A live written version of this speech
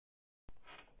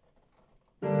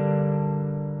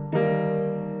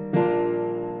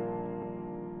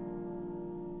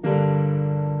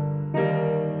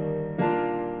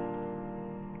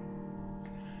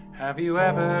Have you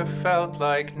ever felt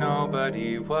like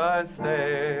nobody was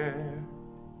there?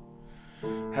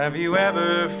 Have you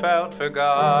ever felt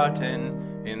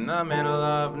forgotten in the middle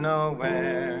of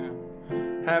nowhere?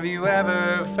 Have you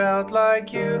ever felt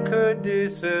like you could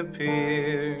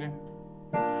disappear?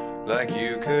 Like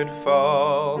you could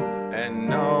fall and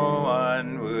no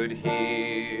one would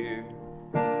hear?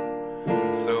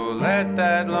 So let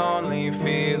that lonely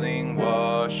feeling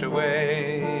wash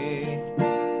away.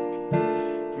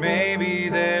 Maybe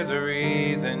there's a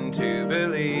reason to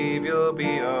believe you'll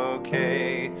be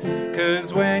okay.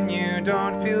 'Cause when you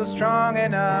don't feel strong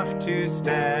enough to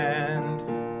stand,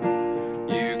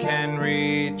 you can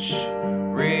reach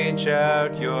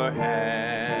out your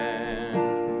hand.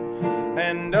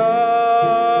 And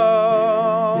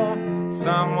oh,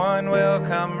 someone will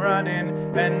come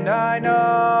running, and I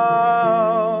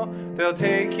know they'll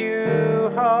take you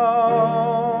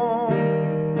home.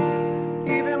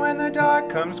 Even when the dark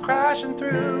comes crashing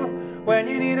through, when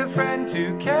you need a friend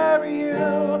to carry you,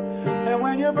 and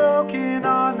when you're broken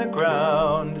on the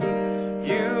ground,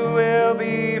 you will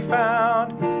be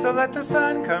found. So let the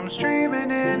sun come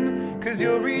streaming in, 'cause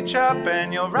you'll reach up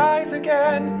and you'll rise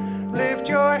again. Lift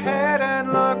your head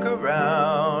and look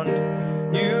around.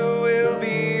 You will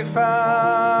be found.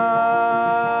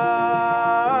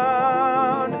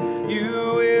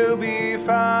 You will be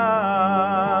found.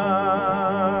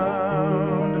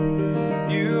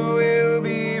 You will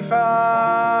be found.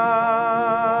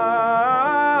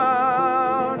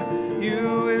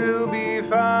 You will be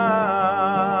found.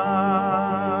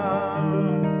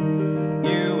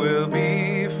 You will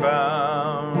be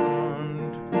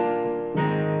found.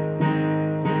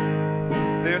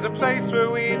 There's a place where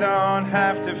we don't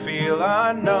have to feel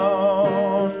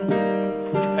unknown,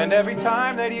 and every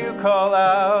time that you call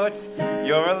out,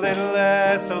 you're a little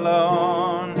less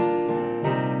alone.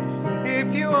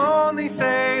 If you only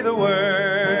say the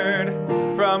word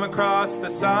from across the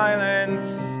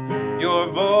silence, your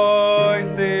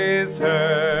voice is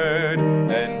heard.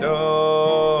 And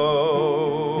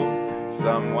oh,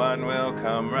 someone will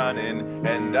come running,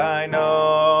 and I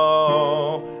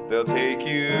know they'll take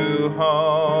you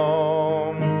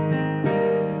home.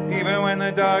 Even when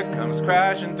the dark comes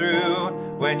crashing through,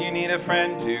 when you need a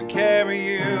friend to carry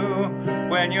you,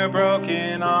 when you're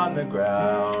broken on the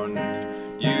ground,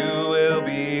 you will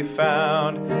be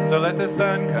found. So let the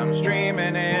sun come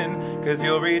streaming in, 'cause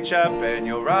you'll reach up and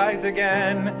you'll rise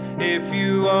again. If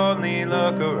you only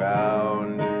look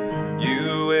around,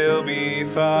 you will be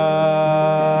found.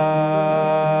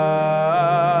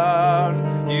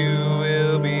 You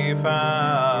will be found.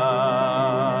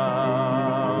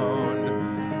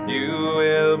 You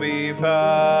will be found.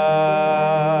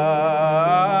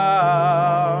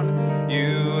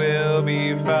 You will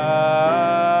be found.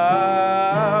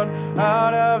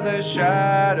 Out of the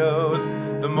shadows,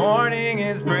 the morning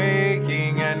is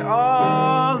breaking, and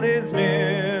all is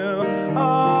new.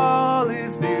 All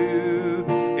is new.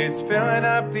 It's filling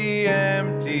up the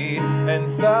empty, and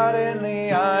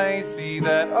suddenly I see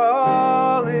that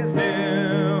all is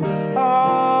new.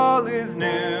 All is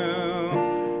new.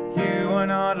 You are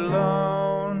not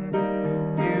alone.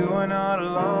 You are not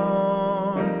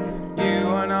alone. You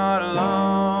are not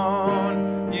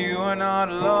alone. You are not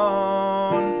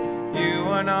alone. You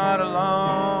are not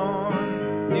alone.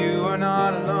 You are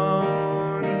not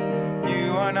alone.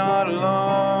 You are not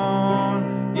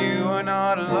alone. You are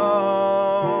not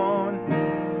alone.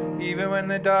 Even when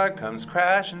the dark comes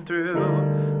crashing through,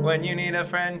 when you need a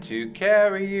friend to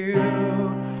carry you,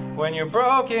 when you're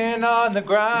broken on the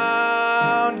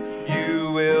ground,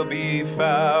 you will be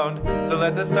found. So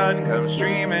let the sun come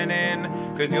streaming in,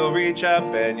 'cause you'll reach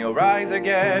up and you'll rise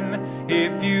again.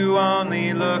 If you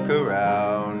only look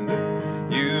around,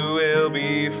 you will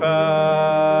be found.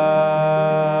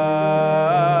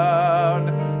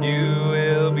 You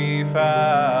will be found.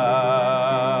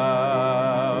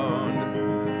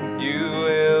 You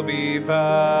will be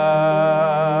found.